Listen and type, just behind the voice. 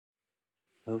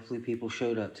Hopefully people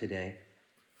showed up today.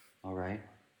 All right.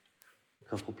 A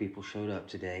couple people showed up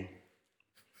today.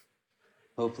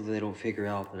 Hopefully they don't figure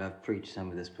out that I've preached some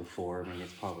of this before. I mean,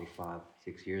 it's probably 5,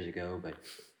 6 years ago, but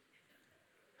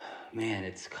man,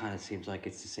 it's kind of seems like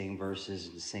it's the same verses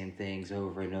and the same things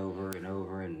over and over and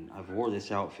over. And I've wore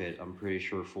this outfit, I'm pretty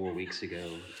sure 4 weeks ago.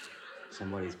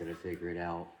 Somebody's going to figure it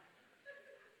out.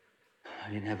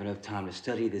 I didn't have enough time to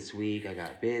study this week. I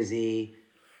got busy.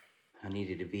 I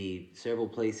needed to be several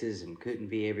places and couldn't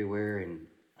be everywhere. And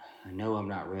I know I'm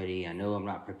not ready. I know I'm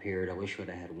not prepared. I wish I'd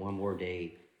have had one more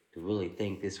day to really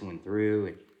think this one through.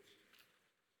 And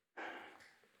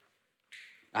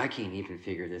I can't even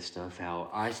figure this stuff out.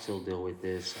 I still deal with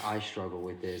this. I struggle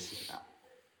with this.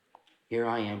 Here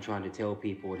I am trying to tell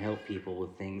people and help people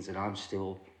with things that I'm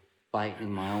still fighting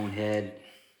in my own head.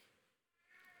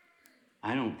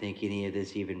 I don't think any of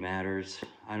this even matters.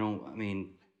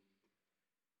 I'm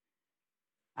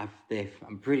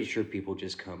pretty sure people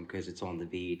just come because it's on the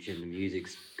beach and the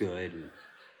music's good. And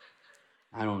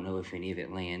I don't know if any of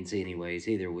it lands anyways,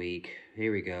 either week.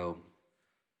 Here we go.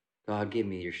 God, give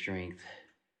me your strength.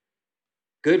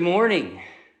 Good morning.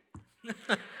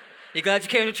 You glad you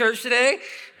came to church today?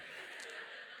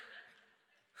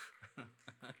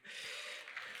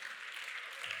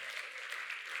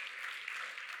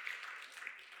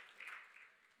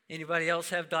 Anybody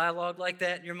else have dialogue like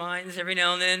that in your minds every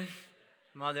now and then?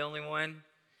 Am I the only one?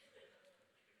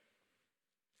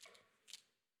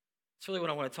 It's really what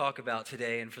I want to talk about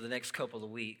today and for the next couple of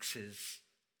weeks is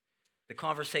the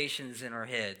conversations in our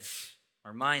heads,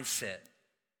 our mindset.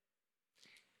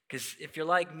 Because if you're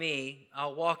like me,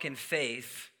 I'll walk in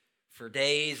faith for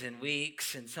days and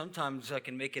weeks, and sometimes I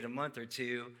can make it a month or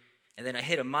two, and then I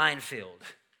hit a minefield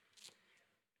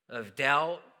of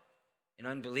doubt and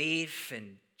unbelief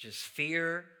and just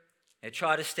fear. I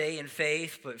try to stay in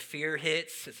faith, but fear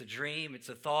hits. It's a dream, it's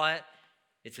a thought,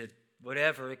 it's a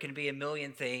whatever. It can be a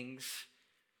million things.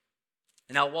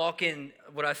 And I'll walk in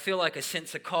what I feel like a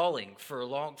sense of calling for a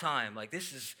long time. Like,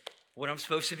 this is what I'm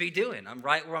supposed to be doing. I'm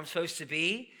right where I'm supposed to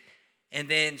be. And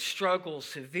then struggle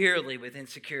severely with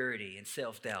insecurity and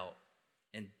self-doubt.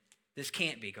 And this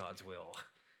can't be God's will.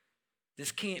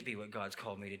 This can't be what God's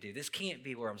called me to do. This can't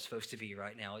be where I'm supposed to be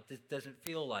right now. It doesn't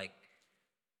feel like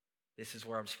this is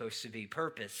where I'm supposed to be.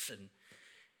 Purpose.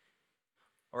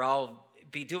 Or I'll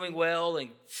be doing well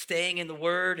and staying in the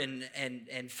Word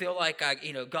and feel like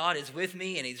God is with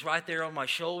me and He's right there on my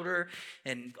shoulder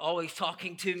and always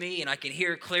talking to me and I can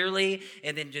hear clearly,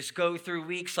 and then just go through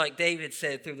weeks, like David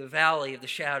said, through the valley of the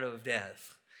shadow of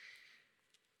death,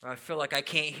 where I feel like I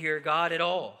can't hear God at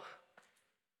all.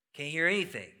 Can't hear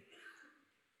anything.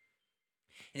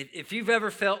 And if you've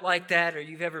ever felt like that, or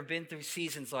you've ever been through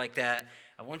seasons like that,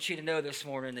 I want you to know this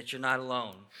morning that you're not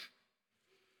alone.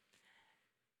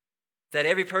 That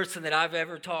every person that I've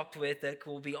ever talked with that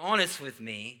will be honest with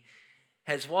me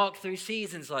has walked through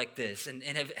seasons like this and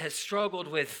has struggled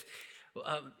with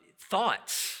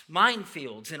thoughts,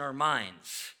 minefields in our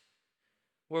minds,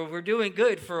 where we're doing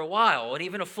good for a while and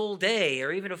even a full day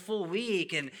or even a full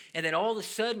week, and then all of a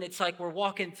sudden it's like we're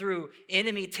walking through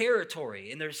enemy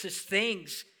territory and there's just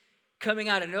things coming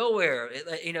out of nowhere,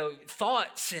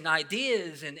 thoughts and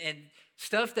ideas and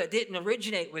stuff that didn't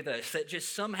originate with us that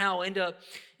just somehow end up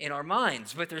in our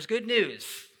minds. But there's good news.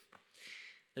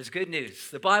 There's good news.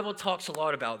 The Bible talks a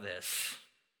lot about this.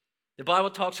 The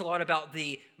Bible talks a lot about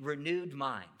the renewed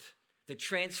mind, the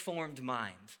transformed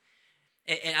mind.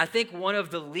 And I think one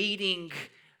of the leading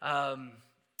men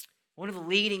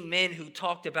who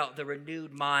talked about the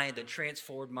renewed mind, the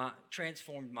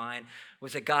transformed mind,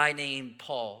 was a guy named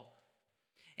Paul.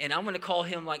 And I'm going to call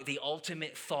him like the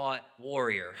ultimate thought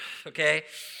warrior, okay?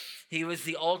 He was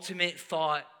the ultimate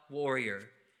thought warrior.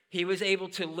 He was able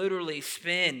to literally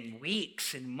spend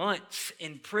weeks and months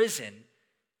in prison,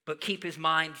 but keep his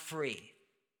mind free.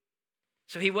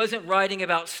 So he wasn't writing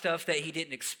about stuff that he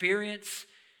didn't experience.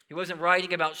 He wasn't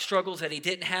writing about struggles that he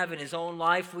didn't have in his own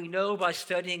life. We know by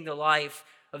studying the life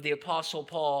of the Apostle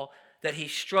Paul that he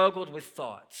struggled with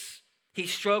thoughts. He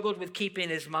struggled with keeping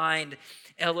his mind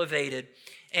elevated,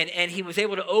 and he was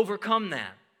able to overcome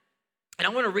that. And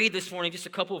I want to read this morning just a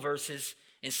couple of verses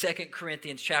in 2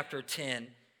 Corinthians chapter 10.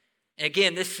 And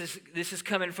again, this is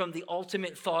coming from the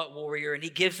ultimate thought warrior, and he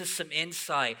gives us some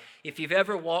insight. If you've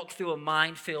ever walked through a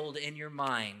minefield in your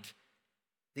mind,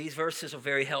 these verses are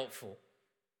very helpful.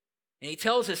 And he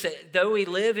tells us that though we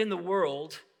live in the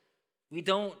world, we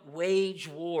don't wage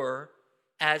war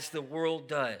as the world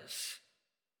does.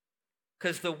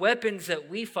 Because the weapons that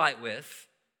we fight with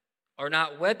are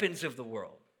not weapons of the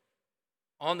world.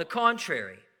 On the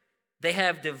contrary, they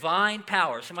have divine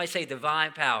power. Somebody say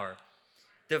divine power.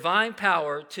 divine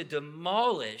power to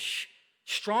demolish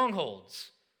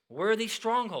strongholds. Where are these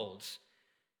strongholds?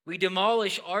 We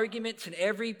demolish arguments and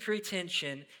every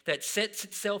pretension that sets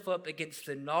itself up against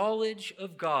the knowledge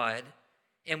of God,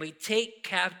 and we take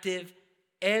captive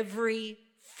every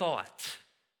thought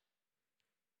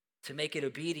to make it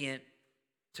obedient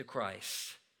to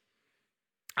Christ.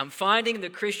 I'm finding the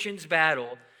Christian's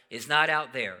battle is not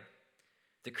out there.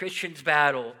 The Christian's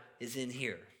battle is in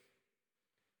here.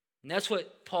 And that's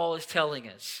what Paul is telling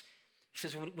us. He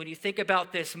says, when you think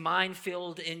about this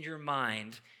minefield in your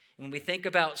mind, when we think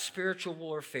about spiritual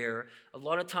warfare, a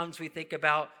lot of times we think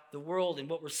about the world and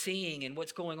what we're seeing and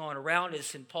what's going on around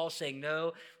us. And Paul's saying,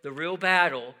 no, the real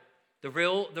battle, the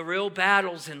real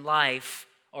battles in life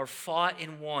are fought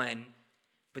and won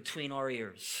between our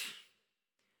ears.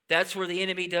 That's where the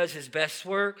enemy does his best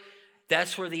work.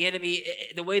 That's where the enemy,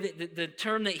 the way that the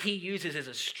term that he uses is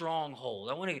a stronghold.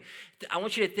 I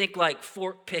want you to think like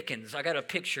Fort Pickens. I got a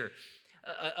picture.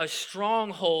 A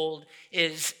stronghold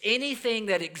is anything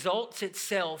that exalts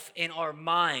itself in our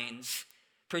minds,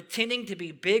 pretending to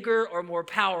be bigger or more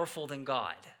powerful than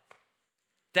God.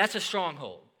 That's a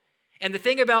stronghold. And the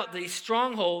thing about these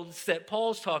strongholds that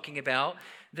Paul's talking about,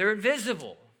 they're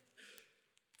invisible.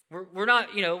 We're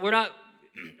not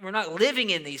living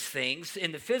in these things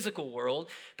in the physical world,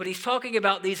 but he's talking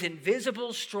about these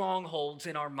invisible strongholds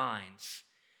in our minds.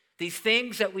 These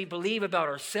things that we believe about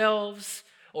ourselves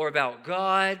or about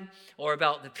God or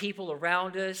about the people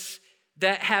around us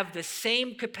that have the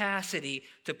same capacity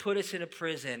to put us in a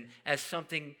prison as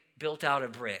something built out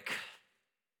of brick.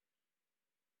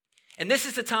 And this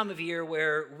is the time of year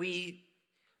where we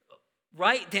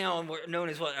write down what are known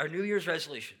as our New Year's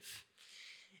resolutions.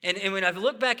 And when I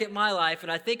look back at my life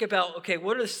and I think about, okay,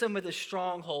 what are some of the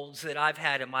strongholds that I've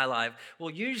had in my life? Well,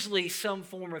 usually some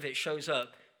form of it shows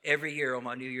up every year on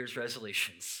my New Year's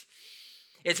resolutions.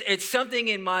 It's something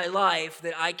in my life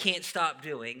that I can't stop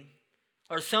doing,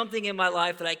 or something in my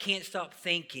life that I can't stop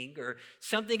thinking, or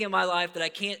something in my life that I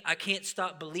can't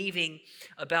stop believing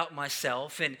about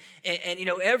myself. And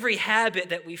every habit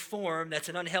that we form that's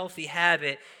an unhealthy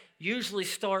habit usually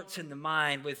starts in the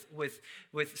mind with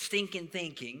stinking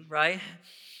thinking, right?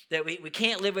 That we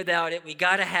can't live without it. We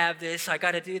got to have this. I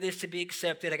got to do this to be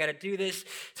accepted. I got to do this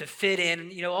to fit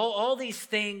in. All these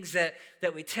things that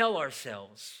we tell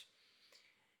ourselves.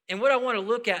 And what I want to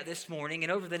look at this morning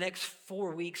and over the next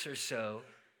 4 weeks or so,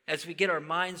 as we get our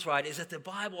minds right, is that the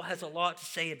Bible has a lot to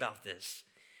say about this.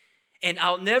 And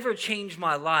I'll never change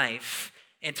my life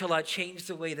until I change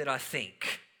the way that I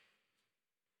think.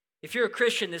 If you're a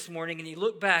Christian this morning and you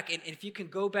look back, and if you can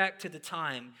go back to the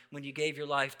time when you gave your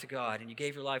life to God and you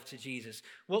gave your life to Jesus,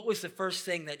 what was the first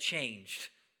thing that changed?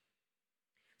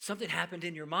 Something happened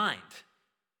in your mind.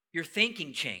 Your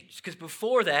thinking changed. Because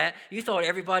before that, you thought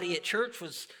everybody at church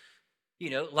was,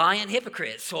 lying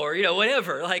hypocrites or,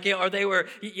 whatever. Or they were,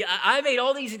 I made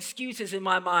all these excuses in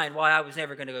my mind why I was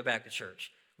never going to go back to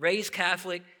church. Raised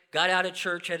Catholic, got out of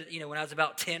church when I was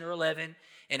about 10 or 11,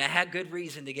 and I had good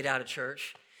reason to get out of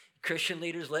church. Christian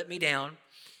leaders let me down,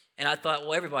 and I thought,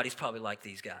 well, everybody's probably like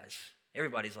these guys.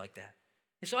 Everybody's like that.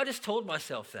 And so I just told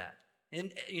myself that.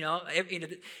 And,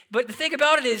 but the thing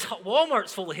about it is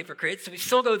Walmart's full of hypocrites, so we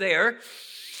still go there.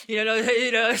 So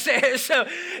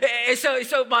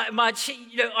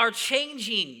our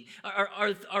changing,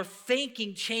 our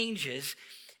thinking changes,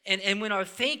 and when our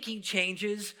thinking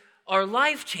changes, our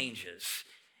life changes.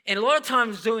 And a lot of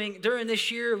times during this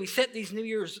year, we set these New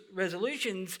Year's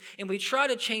resolutions and we try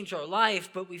to change our life,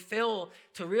 but we fail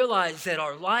to realize that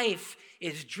our life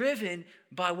is driven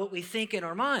by what we think in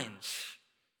our minds.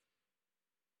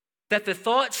 That the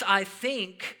thoughts I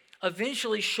think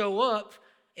eventually show up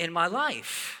in my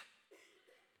life.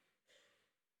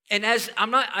 And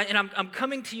I'm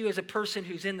coming to you as a person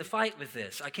who's in the fight with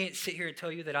this. I can't sit here and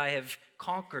tell you that I have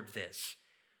conquered this.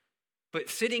 But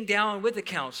sitting down with a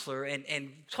counselor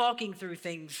and talking through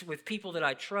things with people that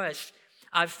I trust,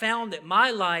 I've found that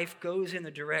my life goes in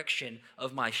the direction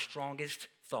of my strongest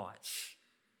thoughts.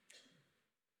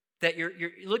 That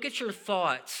you look at your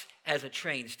thoughts as a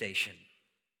train station.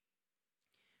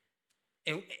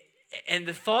 And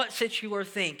the thoughts that you are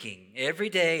thinking every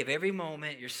day, of every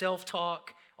moment, your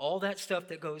self-talk, all that stuff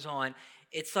that goes on,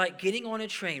 it's like getting on a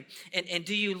train. And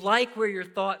do you like where your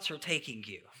thoughts are taking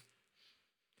you?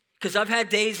 Because I've had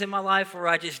days in my life where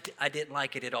I didn't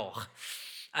like it at all.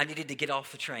 I needed to get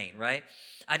off the train, right?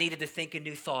 I needed to think a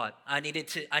new thought. I needed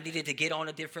to get on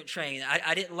a different train.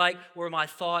 I didn't like where my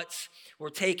thoughts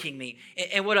were taking me.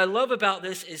 And what I love about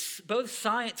this is both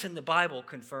science and the Bible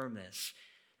confirm this.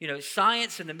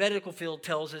 Science in the medical field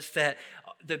tells us that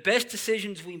the best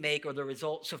decisions we make are the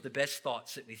results of the best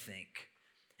thoughts that we think.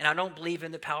 And I don't believe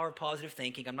in the power of positive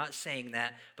thinking. I'm not saying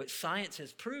that, but science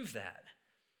has proved that.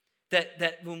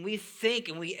 That when we think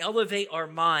and we elevate our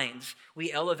minds,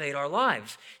 we elevate our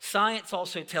lives. Science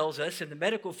also tells us in the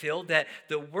medical field that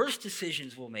the worst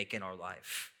decisions we'll make in our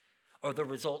life are the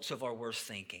results of our worst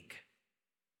thinking.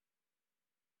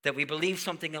 That we believed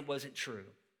something that wasn't true.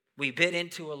 We bit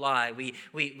into a lie.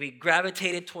 We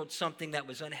gravitated towards something that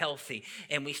was unhealthy,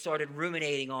 and we started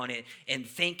ruminating on it and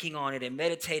thinking on it and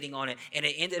meditating on it, and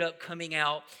it ended up coming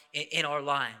out in our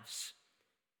lives.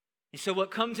 And so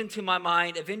what comes into my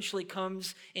mind eventually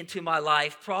comes into my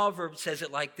life. Proverbs says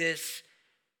it like this.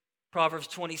 Proverbs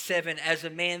 27, as a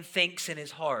man thinks in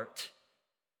his heart,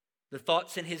 the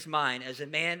thoughts in his mind, as a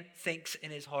man thinks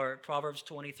in his heart, Proverbs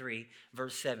 23,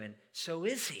 verse 7, so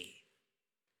is he.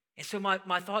 And so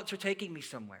my thoughts are taking me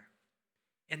somewhere,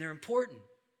 and they're important.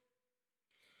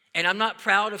 And I'm not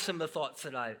proud of some of the thoughts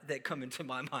that come into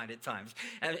my mind at times.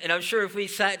 And I'm sure if we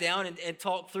sat down and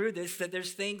talked through this, that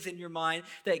there's things in your mind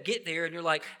that get there, and you're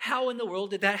like, how in the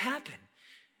world did that happen?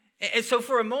 And so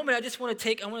for a moment, I want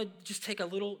to just take a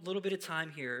little bit of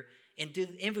time here and do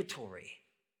inventory.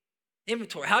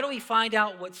 Inventory. How do we find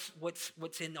out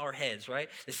what's in our heads, right?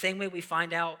 The same way we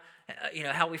find out,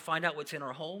 how we find out what's in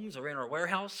our homes or in our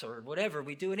warehouse or whatever,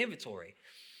 we do an inventory.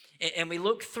 And we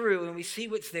look through and we see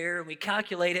what's there and we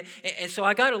calculate it. And so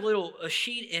I got a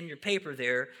sheet in your paper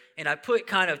there, and I put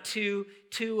kind of two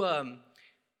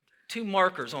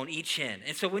markers on each end.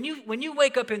 And so when you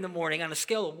wake up in the morning on a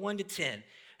scale of 1 to 10,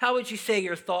 how would you say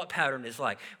your thought pattern is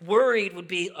like? Worried would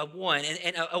be a 1,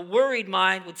 and a worried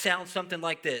mind would sound something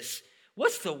like this.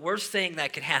 What's the worst thing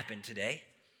that could happen today?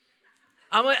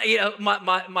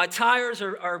 My tires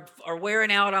are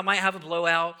wearing out. I might have a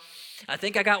blowout. I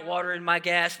think I got water in my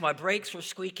gas. My brakes were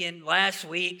squeaking last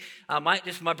week.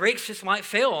 My brakes just might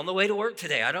fail on the way to work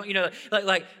today. I don't,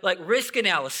 like risk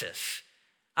analysis.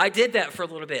 I did that for a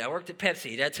little bit. I worked at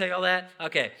Pepsi. Did I tell you all that?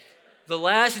 Okay. The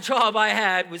last job I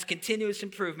had was continuous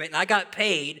improvement, and I got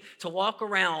paid to walk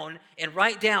around and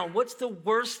write down what's the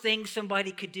worst thing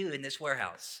somebody could do in this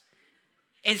warehouse.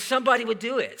 And somebody would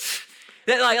do it.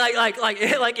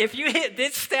 Like if you hit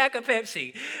this stack of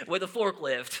Pepsi with a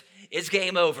forklift, it's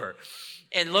game over.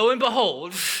 And lo and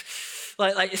behold,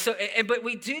 but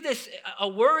we do this. A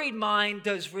worried mind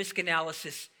does risk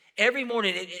analysis every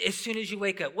morning as soon as you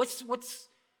wake up. What's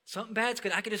something bad's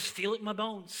good? I can just feel it in my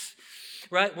bones.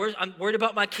 Right? I'm worried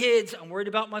about my kids. I'm worried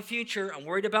about my future. I'm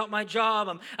worried about my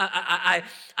job. I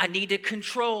need to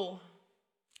control.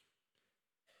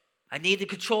 I need to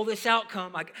control this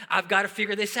outcome. I've got to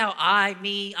figure this out. I,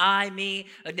 me.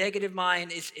 A negative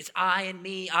mind is I and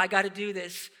me. I got to do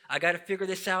this. I got to figure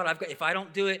this out. If I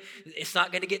don't do it, it's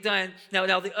not going to get done.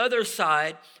 Now the other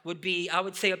side would be, I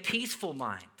would say, a peaceful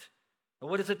mind. But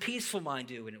what does a peaceful mind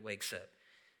do when it wakes up?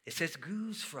 It says,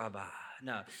 goose fraba.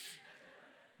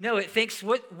 No, it thinks,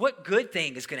 what good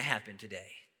thing is going to happen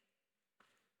today?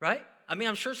 Right? I mean,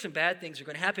 I'm sure some bad things are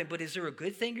going to happen, but is there a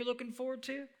good thing you're looking forward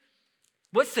to?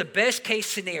 What's the best case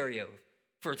scenario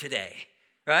for today,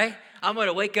 right? I'm going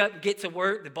to wake up and get to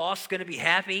work. The boss is going to be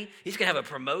happy. He's going to have a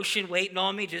promotion waiting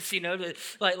on me just,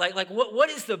 what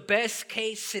is the best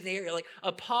case scenario? Like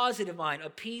a positive mind, a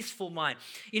peaceful mind.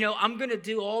 I'm going to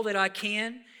do all that I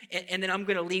can, and then I'm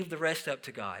going to leave the rest up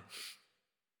to God.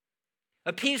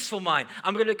 A peaceful mind.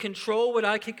 I'm going to control what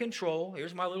I can control.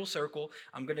 Here's my little circle.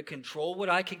 I'm going to control what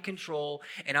I can control,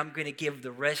 and I'm going to give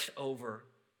the rest over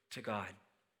to God.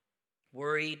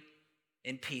 Worried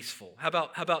and peaceful. How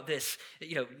about this?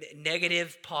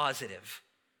 Negative, positive.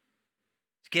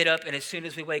 Get up, and as soon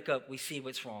as we wake up, we see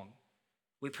what's wrong.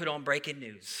 We put on breaking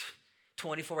news.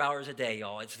 24 hours a day,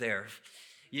 y'all. It's there.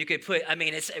 You could put,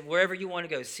 it's wherever you want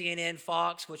to go. CNN,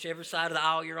 Fox, whichever side of the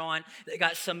aisle you're on. They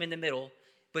got some in the middle,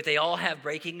 but they all have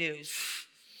breaking news.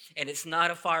 And it's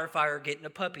not a firefighter getting a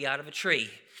puppy out of a tree.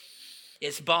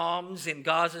 It's bombs in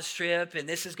Gaza Strip, and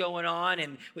this is going on,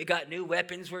 and we got new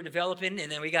weapons we're developing,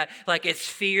 and then we got, it's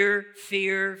fear,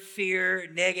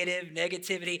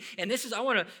 negativity. And this is, I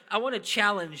want to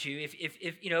challenge you,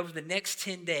 if over the next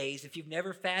 10 days, if you've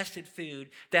never fasted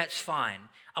food, that's fine.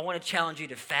 I want to challenge you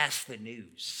to fast the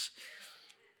news.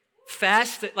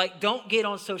 Fast, don't get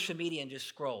on social media and just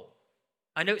scroll.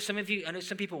 I know some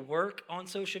people work on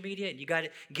social media, and you got to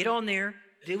get on there,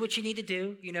 do what you need to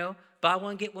do, buy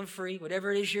one, get one free,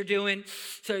 whatever it is you're doing.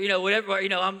 So,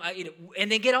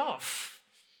 and then get off.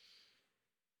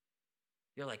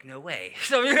 You're like, no way.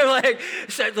 So you're like,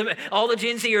 all the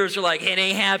Gen Zers are like, it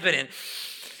ain't happening.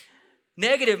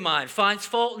 Negative mind finds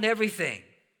fault in everything.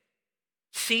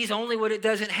 Sees only what it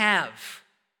doesn't have.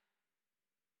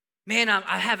 Man,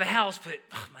 I have a house, but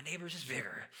my neighbor's is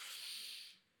bigger.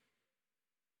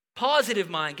 Positive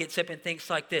mind gets up and thinks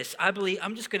like this.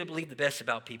 I'm just going to believe the best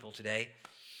about people today.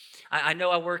 I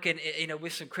know I work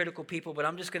with some critical people, but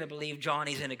I'm just going to believe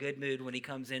Johnny's in a good mood when he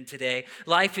comes in today.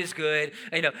 Life is good.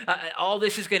 All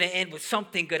this is going to end with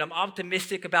something good. I'm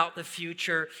optimistic about the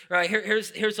future. Right?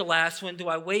 Here's the last one. Do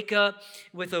I wake up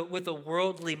with a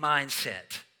worldly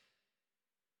mindset?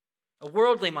 A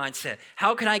worldly mindset.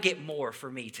 How can I get more for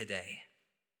me today?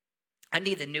 I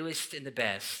need the newest and the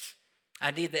best.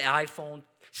 I need the iPhone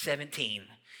 17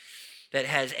 that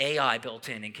has AI built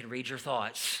in and can read your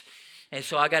thoughts. And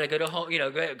so I got to go to home,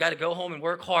 got to go home and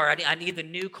work hard. I need the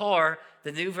new car.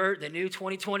 The new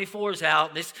 2024 is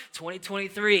out. This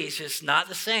 2023 is just not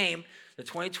the same. The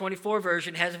 2024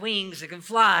 version has wings that can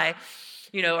fly,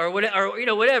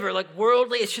 whatever. Like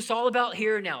worldly, it's just all about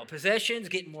here and now. Possessions,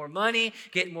 getting more money,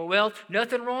 getting more wealth.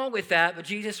 Nothing wrong with that, but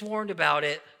Jesus warned about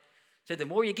it. Said the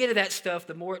more you get of that stuff,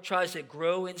 the more it tries to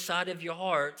grow inside of your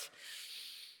heart.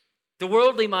 The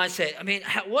worldly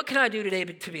mindset, what can I do today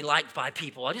to be liked by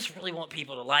people? I just really want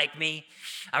people to like me.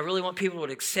 I really want people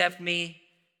to accept me.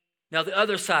 Now, the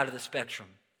other side of the spectrum,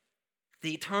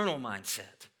 the eternal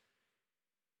mindset.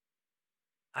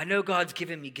 I know God's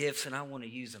given me gifts and I want to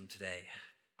use them today.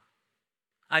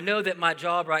 I know that my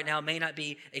job right now may not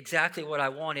be exactly what I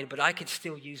wanted, but I can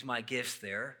still use my gifts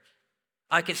there.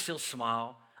 I can still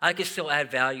smile. I can still add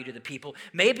value to the people.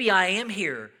 Maybe I am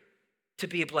here to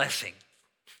be a blessing.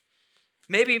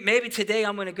 Maybe today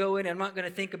I'm going to go in and I'm not going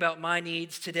to think about my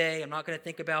needs today. I'm not going to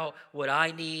think about what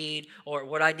I need or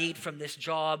what I need from this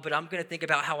job, but I'm going to think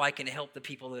about how I can help the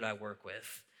people that I work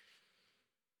with.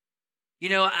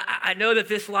 I know that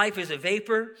this life is a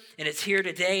vapor and it's here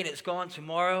today and it's gone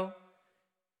tomorrow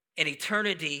and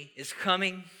eternity is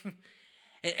coming.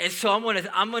 And so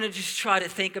I'm going to just try to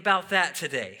think about that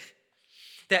today.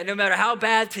 That no matter how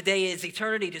bad today is,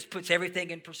 eternity just puts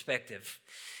everything in perspective.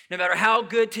 No matter how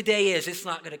good today is, it's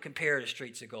not going to compare to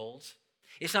streets of gold.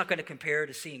 It's not going to compare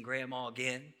to seeing grandma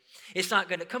again. It's not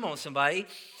going to, come on somebody.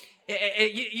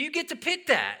 You get to pick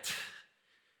that.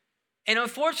 And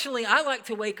unfortunately, I like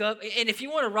to wake up, and if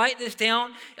you want to write this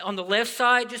down, on the left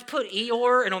side, just put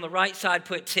Eeyore, and on the right side,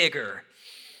 put Tigger.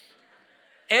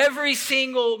 Every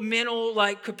single mental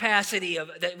capacity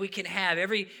that we can have,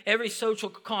 every social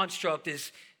construct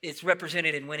is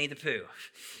represented in Winnie the Pooh.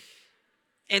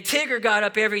 And Tigger got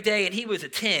up every day and he was a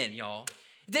 10, y'all.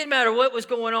 It didn't matter what was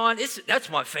going on. That's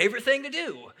my favorite thing to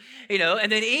do.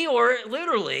 And then Eeyore,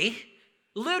 literally,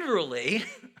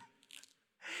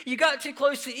 you got too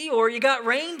close to Eeyore, you got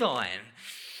rained on.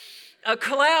 A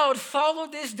cloud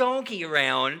followed this donkey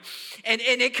around, and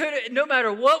it could, no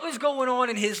matter what was going on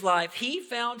in his life, he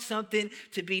found something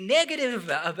to be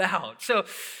negative about. So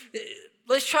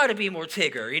let's try to be more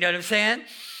Tigger, you know what I'm saying?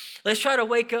 Let's try to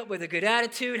wake up with a good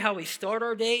attitude. How we start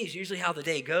our day is usually how the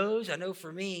day goes. I know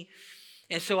for me.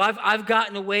 And so I've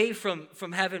gotten away from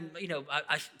having,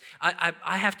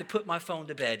 I have to put my phone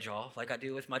to bed, y'all, like I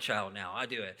do with my child now. I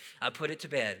do it. I put it to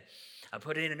bed. I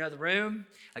put it in another room.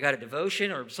 I got a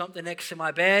devotion or something next to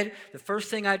my bed. The first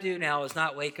thing I do now is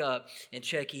not wake up and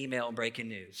check email and breaking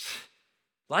news.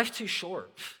 Life's too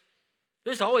short.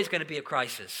 There's always going to be a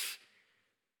crisis.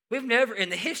 We've never, in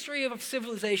the history of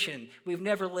civilization, we've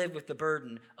never lived with the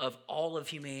burden of all of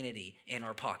humanity in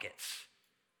our pockets.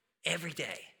 Every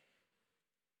day.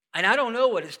 And I don't know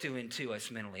what it's doing to us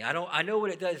mentally. I know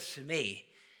what it does to me.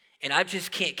 And I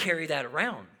just can't carry that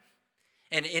around.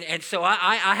 And so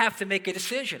I have to make a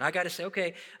decision. I got to say,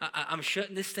 okay, I'm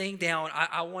shutting this thing down.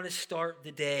 I want to start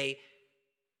the day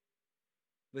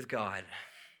with God.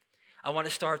 I want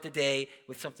to start the day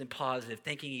with something positive,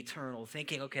 thinking eternal,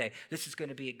 thinking, okay, this is going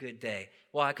to be a good day.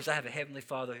 Why? Because I have a Heavenly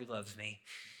Father who loves me,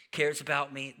 cares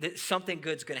about me. Something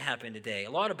good's going to happen today.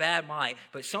 A lot of bad might,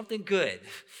 but something good,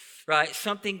 right?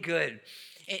 Something good.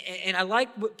 And I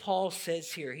like what Paul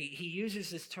says here. He uses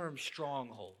this term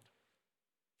stronghold.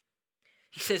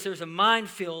 He says there's a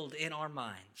minefield in our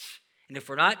minds. And if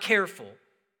we're not careful,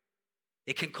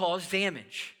 it can cause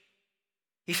damage.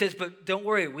 He says, but don't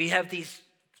worry, we have these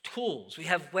tools, we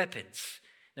have weapons.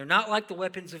 They're not like the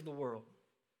weapons of the world.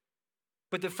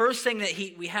 But the first thing that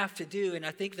we have to do, and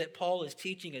I think that Paul is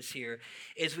teaching us here,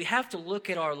 is we have to look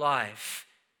at our life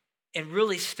and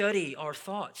really study our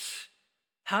thoughts.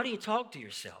 How do you talk to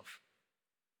yourself?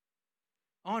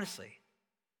 Honestly.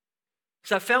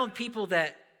 So I found people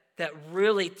that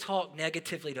really talk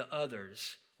negatively to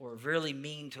others or really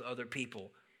mean to other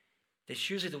people. That's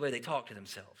usually the way they talk to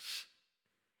themselves.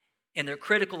 And they're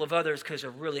critical of others because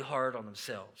they're really hard on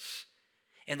themselves.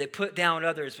 And they put down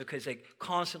others because they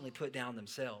constantly put down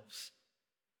themselves.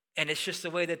 And it's just the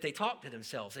way that they talk to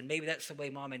themselves. And maybe that's the way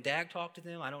mom and dad talk to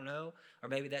them. I don't know. Or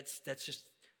maybe that's just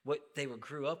what they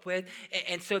grew up with.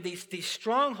 And so these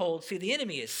strongholds, see, the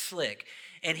enemy is slick,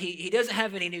 and he doesn't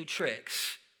have any new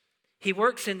tricks. He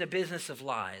works in the business of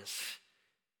lies.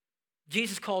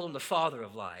 Jesus called him the father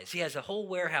of lies. He has a whole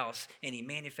warehouse, and he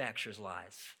manufactures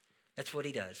lies. That's what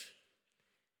he does.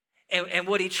 And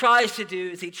what he tries to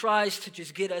do is he tries to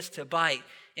just get us to bite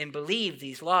and believe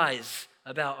these lies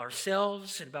about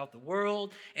ourselves and about the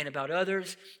world and about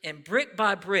others. And brick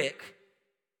by brick,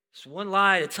 just one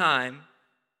lie at a time,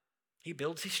 he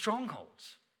builds these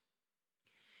strongholds.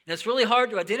 And it's really hard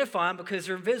to identify them because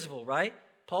they're invisible, right?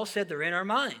 Paul said they're in our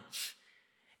minds.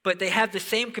 But they have the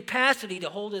same capacity to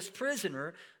hold us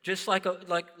prisoner, just like a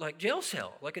jail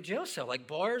cell, like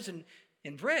bars and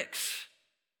bricks.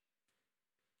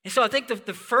 And so I think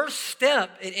the first step,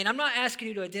 and I'm not asking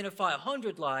you to identify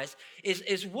 100 lies,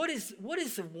 is what is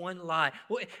the one lie?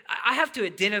 Well, I have to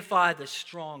identify the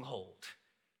stronghold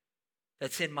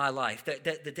that's in my life,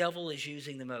 that the devil is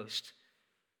using the most.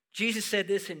 Jesus said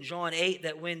this in John 8,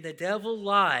 that when the devil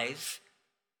lies,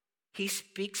 he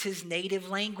speaks his native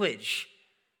language.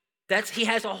 He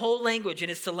has a whole language,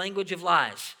 and it's the language of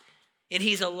lies. And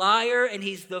he's a liar, and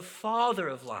he's the father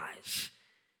of lies.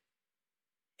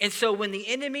 And so when the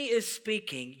enemy is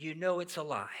speaking, you know it's a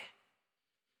lie.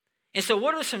 And so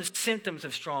what are some symptoms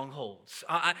of strongholds?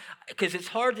 Because it's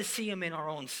hard to see them in our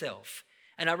own self.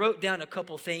 And I wrote down a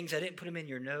couple things. I didn't put them in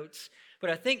your notes.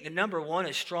 But I think the number one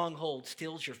is stronghold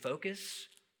steals your focus.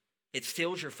 It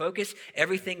steals your focus.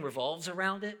 Everything revolves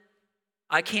around it.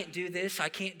 I can't do this. I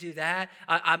can't do that.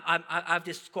 I've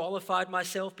disqualified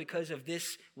myself because of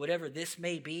this, whatever this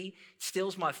may be. It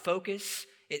steals my focus.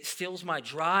 It steals my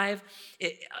drive.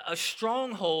 A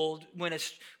stronghold, when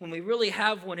we really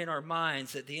have one in our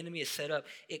minds that the enemy has set up,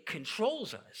 it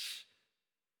controls us.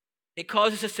 It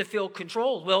causes us to feel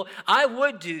controlled. Well, I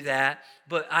would do that,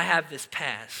 but I have this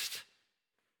past.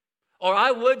 Or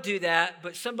I would do that,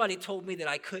 but somebody told me that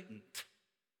I couldn't.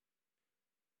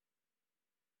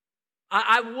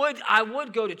 I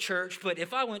would go to church, but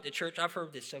if I went to church, I've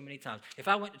heard this so many times. If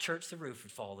I went to church, the roof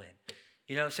would fall in.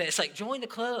 You know what I'm saying? It's like, join the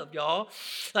club, y'all.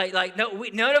 No,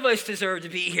 none of us deserve to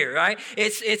be here, right?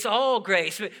 It's all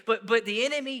grace. But the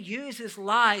enemy uses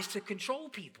lies to control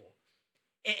people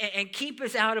and keep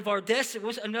us out of our destiny.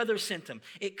 What's another symptom?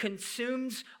 It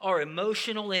consumes our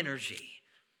emotional energy.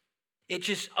 It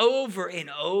just over and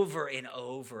over and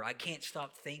over. I can't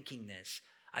stop thinking this.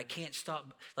 I can't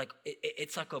stop.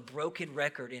 It's like a broken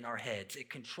record in our heads. It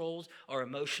controls our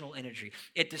emotional energy.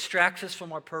 It distracts us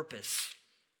from our purpose.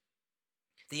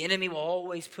 The enemy will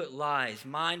always put lies,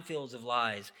 minefields of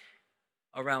lies,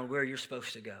 around where you're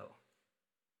supposed to go.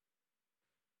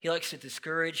 He likes to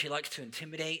discourage. He likes to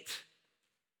intimidate.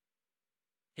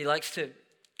 He likes to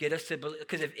get us to believe,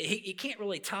 because if he can't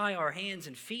really tie our hands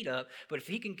and feet up, but if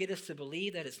he can get us to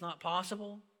believe that it's not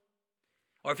possible,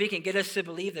 or if he can get us to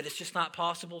believe that it's just not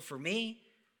possible for me,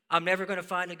 I'm never going to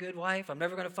find a good wife. I'm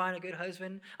never going to find a good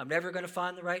husband. I'm never going to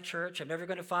find the right church. I'm never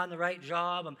going to find the right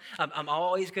job. I'm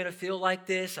always going to feel like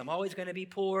this. I'm always going to be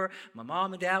poor. My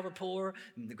mom and dad were poor.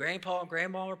 The grandpa and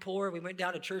grandma were poor. We went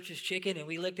down to church's chicken and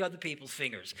we licked other people's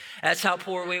fingers. That's how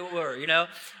poor we were, you know.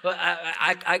 But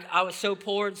I was so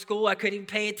poor in school I couldn't even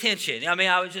pay attention. I mean,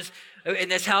 I was just,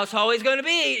 and that's how it's always going to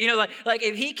be. You know, like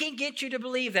if he can get you to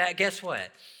believe that, guess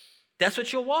what? That's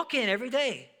what you'll walk in every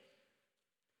day.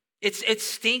 It's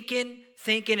stinking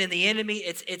thinking, and the enemy,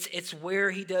 it's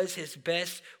where he does his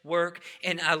best work.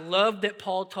 And I love that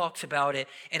Paul talks about it,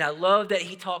 and I love that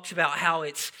he talks about how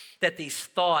it's that these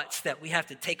thoughts, that we have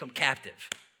to take them captive.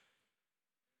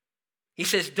 He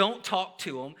says, don't talk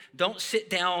to them. Don't sit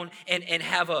down and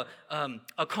have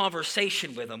a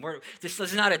conversation with them. This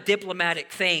is not a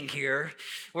diplomatic thing here.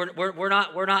 We're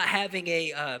not having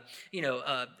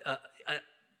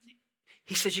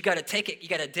he says you got to take it, you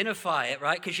got to identify it,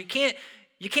 right? Because you can't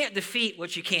defeat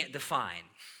what you can't define.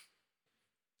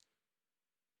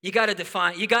 You got to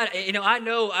define. I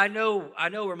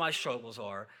know where my struggles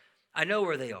are. I know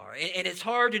where they are, and it's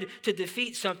hard to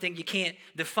defeat something you can't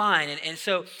define. And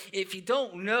so, if you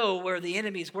don't know where the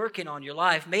enemy's working on your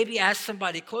life, maybe ask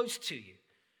somebody close to you,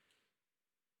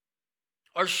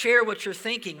 or share what you're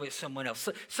thinking with someone else.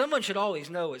 Someone should always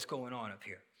know what's going on up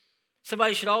here.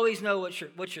 Somebody should always know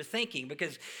what you're thinking,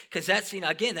 because that's,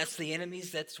 again, that's the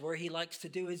enemy's, that's where he likes to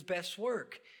do his best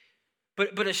work.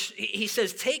 But he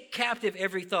says, take captive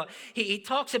every thought. He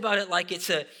talks about it like it's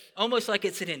almost like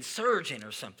it's an insurgent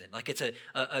or something, like it's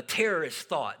a terrorist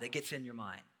thought that gets in your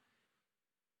mind.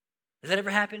 Has that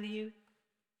ever happened to you?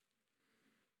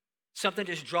 Something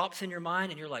just drops in your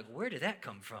mind and you're like, where did that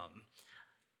come from?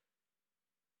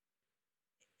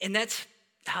 And that's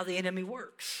how the enemy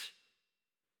works.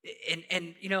 And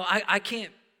I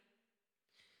can't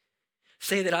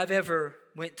say that I've ever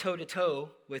went toe-to-toe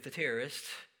with a terrorist.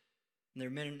 And there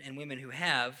are men and women who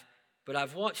have, but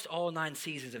I've watched all 9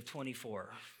 seasons of 24.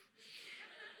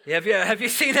 Have you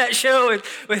seen that show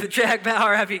with Jack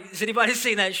Bauer? Has anybody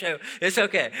seen that show? It's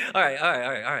okay. All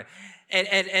right.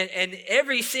 And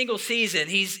every single season,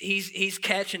 he's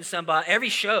catching somebody. Every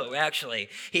show, actually,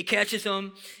 he catches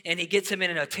them and he gets them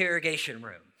in an interrogation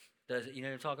room. You know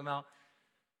what I'm talking about?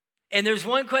 And there's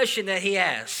one question that he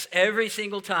asks every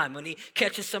single time when he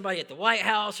catches somebody at the White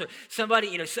House or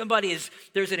somebody,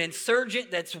 there's an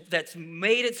insurgent that's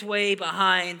made its way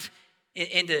behind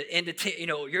into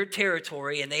your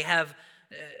territory, and they have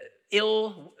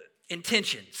ill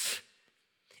intentions.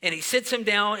 And he sits them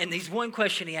down, and there's one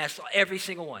question he asks every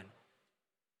single one.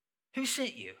 Who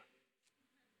sent you?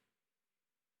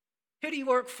 Who do you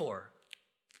work for?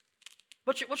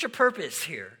 What's your purpose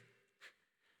here?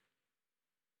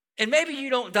 And maybe you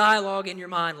don't dialogue in your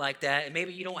mind like that, and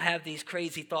maybe you don't have these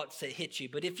crazy thoughts that hit you,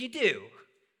 but if you do,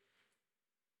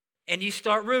 and you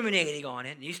start ruminating on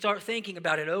it, and you start thinking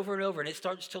about it over and over, and it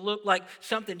starts to look like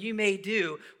something you may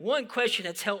do, one question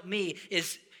that's helped me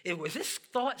is, was this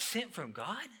thought sent from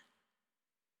God?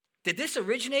 Did this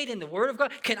originate in the Word of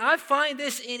God? Can I find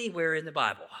this anywhere in the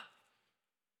Bible?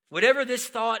 Whatever this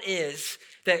thought is,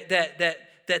 that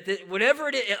whatever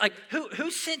it is, like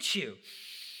who sent you?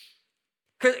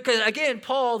 Because again,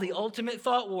 Paul, the ultimate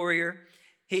thought warrior,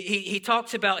 he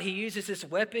talks about, he uses this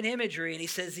weapon imagery, and he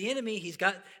says the enemy, he's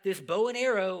got this bow and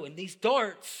arrow and these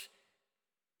darts,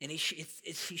 and he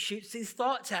shoots these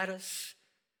thoughts at us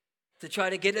to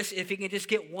try to get us, if he can just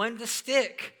get one to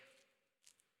stick.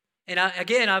 And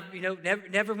I've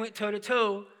never went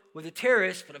toe-to-toe with a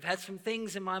terrorist, but I've had some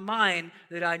things in my mind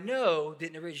that I know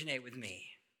didn't originate with me.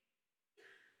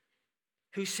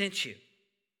 Who sent you?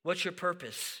 What's your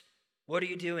purpose? What are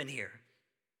you doing here?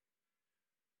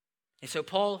 And so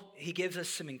Paul, he gives us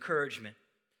some encouragement.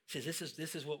 He says,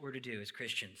 this is what we're to do as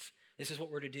Christians. This is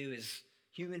what we're to do as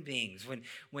human beings.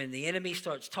 When the enemy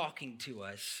starts talking to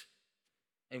us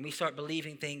and we start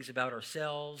believing things about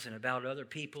ourselves and about other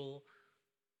people,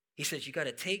 he says, you got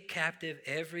to take captive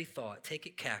every thought, take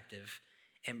it captive,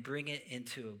 and bring it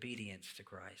into obedience to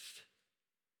Christ.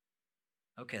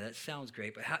 Okay, that sounds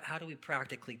great, but how do we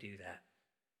practically do that?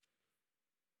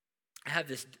 I have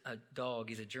this dog.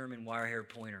 He's a German wire-haired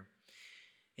pointer.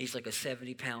 He's like a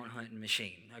 70-pound hunting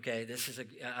machine, okay?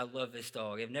 I love this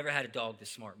dog. I've never had a dog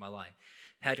this smart in my life.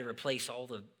 Had to replace all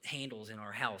the handles in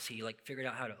our house. He figured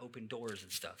out how to open doors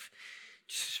and stuff.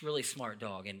 Just really smart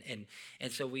dog.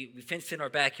 And so we fenced in our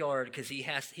backyard because he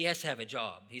has to have a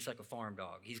job. He's like a farm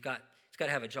dog. He's got to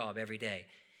have a job every day.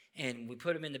 And we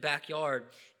put him in the backyard,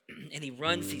 and he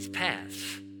runs these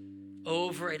paths.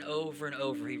 Over and over and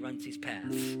over, he runs these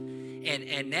paths,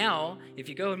 and now if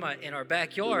you go in our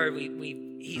backyard,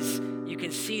 you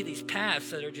can see these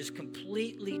paths that are just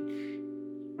completely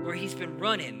where he's been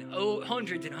running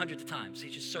hundreds and hundreds of times.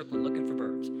 He's just circling, looking for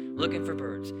birds,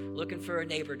 looking for a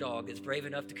neighbor dog that's brave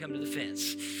enough to come to the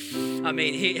fence. I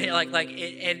mean,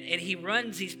 he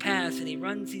runs these paths and he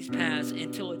runs these paths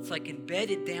until it's like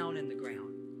embedded down in the ground.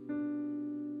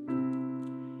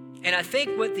 And I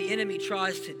think what the enemy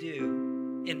tries to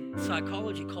do, in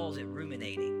psychology calls it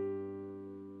ruminating,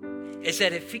 is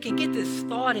that if he can get this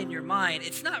thought in your mind,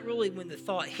 it's not really when the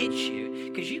thought hits you,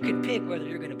 because you can pick whether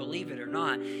you're going to believe it or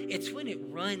not. It's when it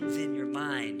runs in your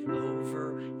mind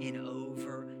over and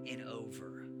over and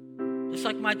over. Just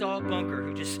like my dog Bunker,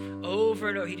 who just over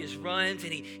and over, he just runs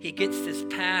and he gets this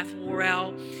path wore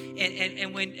out.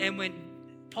 And when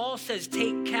Paul says,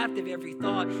 take captive every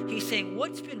thought, he's saying,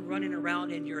 what's been running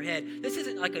around in your head? This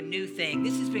isn't like a new thing.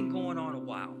 This has been going on a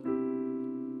while.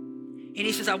 And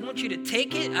he says, I want you to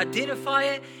take it, identify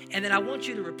it, and then I want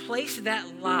you to replace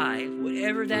that lie,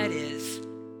 whatever that is,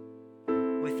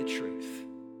 with the truth,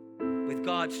 with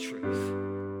God's truth.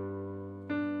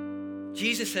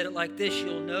 Jesus said it like this: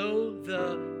 you'll know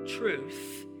the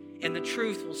truth, and the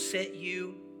truth will set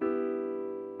you.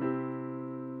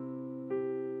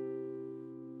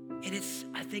 And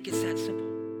I think it's that simple.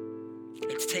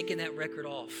 It's taking that record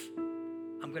off.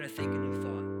 I'm going to think a new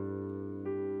thought.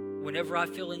 Whenever I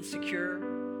feel insecure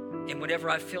and whenever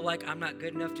I feel like I'm not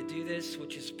good enough to do this,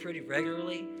 which is pretty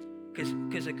regularly,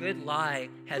 because a good lie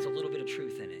has a little bit of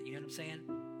truth in it. You know what I'm saying?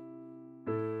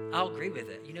 I'll agree with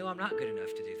it. I'm not good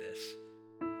enough to do this.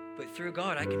 But through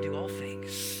God, I can do all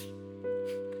things.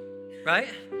 Right?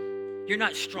 You're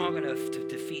not strong enough to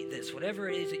defeat this. Whatever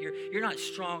it is that you're not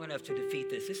strong enough to defeat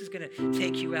this. This is going to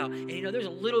take you out. And there's a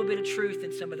little bit of truth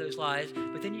in some of those lies,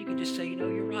 but then you can just say,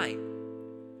 you're right.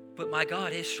 But my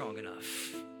God is strong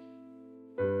enough.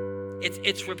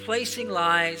 It's replacing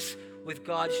lies with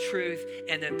God's truth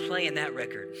and then playing that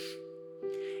record.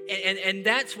 And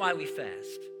that's why we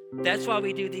fast. That's why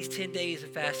we do these 10 days of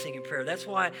fasting and prayer. That's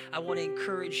why I want to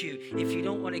encourage you, if you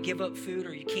don't want to give up food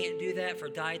or you can't do that for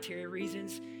dietary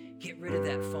reasons, get rid of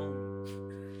that phone.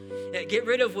 Get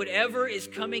rid of whatever is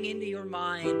coming into your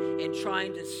mind and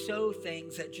trying to sow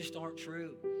things that just aren't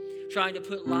true. Trying to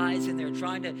put lies in there,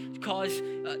 trying to cause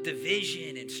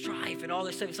division and strife and all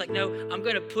this stuff. It's like, no, I'm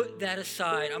going to put that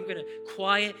aside. I'm going to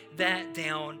quiet that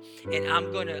down, and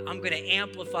I'm going to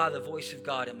amplify the voice of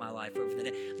God in my life over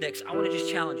the next. I want to just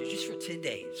challenge you, just for 10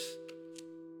 days.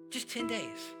 Just 10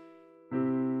 days.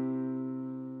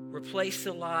 Replace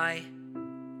the lie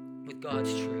with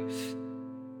God's truth.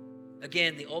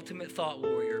 Again, the ultimate thought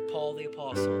warrior, Paul the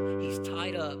Apostle, he's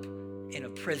tied up in a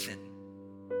prison.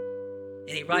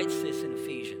 And he writes this in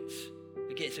Ephesians.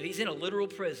 Okay, so he's in a literal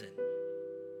prison.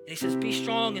 And he says, be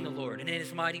strong in the Lord and in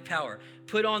his mighty power.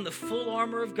 Put on the full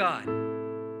armor of God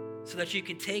so that you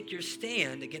can take your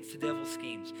stand against the devil's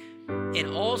schemes.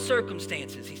 In all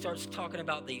circumstances, he starts talking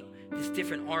about this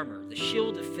different armor, the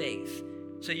shield of faith,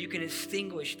 so you can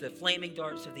extinguish the flaming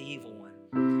darts of the evil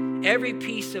one. Every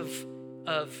piece of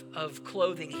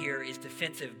clothing here is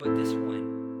defensive, but this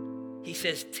one. He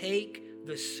says, take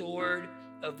the sword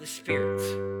of the Spirit.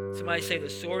 Somebody say the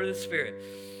sword of the Spirit,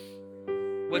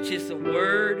 which is the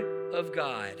word of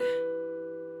God,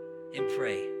 and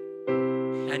pray.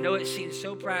 I know it seems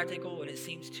so practical and it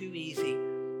seems too easy,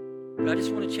 but I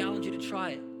just want to challenge you to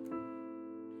try it.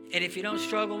 And if you don't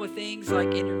struggle with things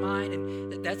like in your mind,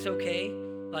 and that's okay.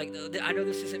 Like, I know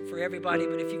this isn't for everybody,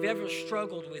 but if you've ever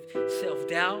struggled with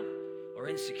self-doubt or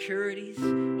insecurities,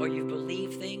 or you've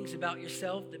believed things about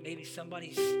yourself that maybe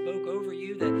somebody spoke over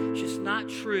you that's just not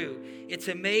true, it's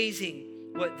amazing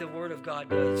what the Word of God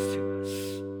does to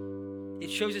us.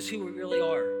 It shows us who we really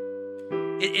are.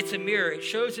 It's a mirror. It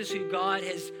shows us who God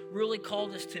has really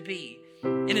called us to be.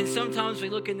 And then sometimes we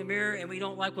look in the mirror and we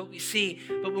don't like what we see,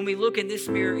 but when we look in this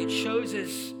mirror, it shows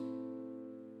us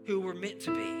who we're meant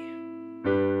to be.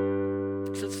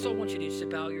 So I want you to just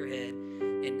bow your head.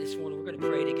 And this morning, we're going to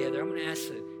pray together. I'm going to ask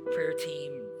the prayer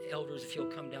team, elders, if you'll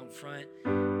come down front.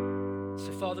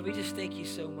 So, Father, we just thank you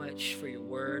so much for your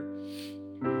word.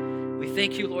 We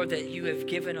thank you, Lord, that you have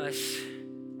given us,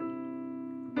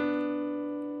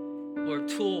 Lord,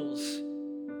 tools.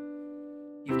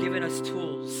 You've given us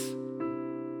tools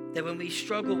that when we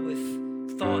struggle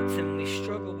with thoughts and when we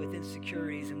struggle with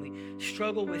insecurities and we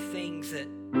struggle with things that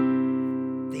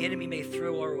the enemy may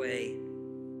throw our way,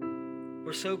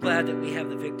 we're so glad that we have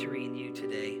the victory in you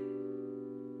today.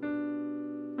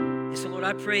 And so, Lord,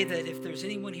 I pray that if there's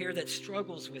anyone here that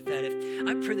struggles with that,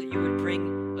 I pray that you would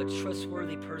bring a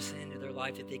trustworthy person into their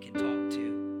life that they can talk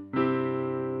to.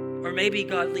 Or maybe,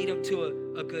 God, lead them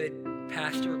to a good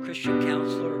pastor, a Christian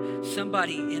counselor,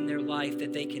 somebody in their life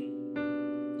that they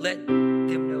can let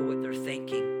them know what they're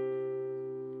thinking.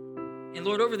 And,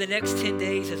 Lord, over the next 10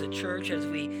 days as a church, as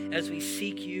we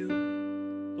seek you,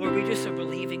 Lord, we just are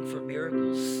believing for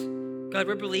miracles. God,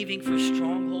 we're believing for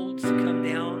strongholds to come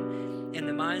down in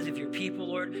the minds of your people,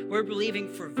 Lord. We're believing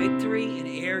for victory in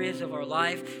areas of our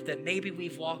life that maybe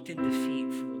we've walked in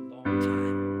defeat for a long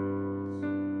time.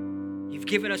 You've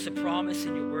given us a promise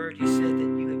in your word. You said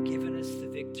that you have given us the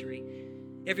victory.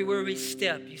 Everywhere we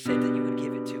step, you said that you would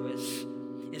give it to us.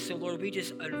 And so, Lord, we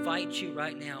just invite you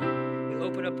right now. We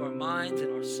open up our minds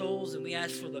and our souls, and we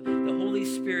ask for the Holy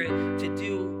Spirit to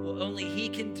do what only he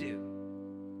can do.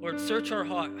 Lord, search our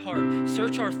heart,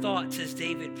 search our thoughts as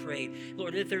David prayed.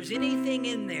 Lord, if there's anything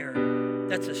in there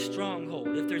that's a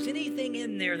stronghold, if there's anything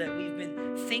in there that we've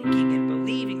been thinking and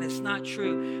believing that's not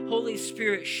true, Holy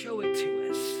Spirit, show it to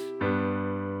us.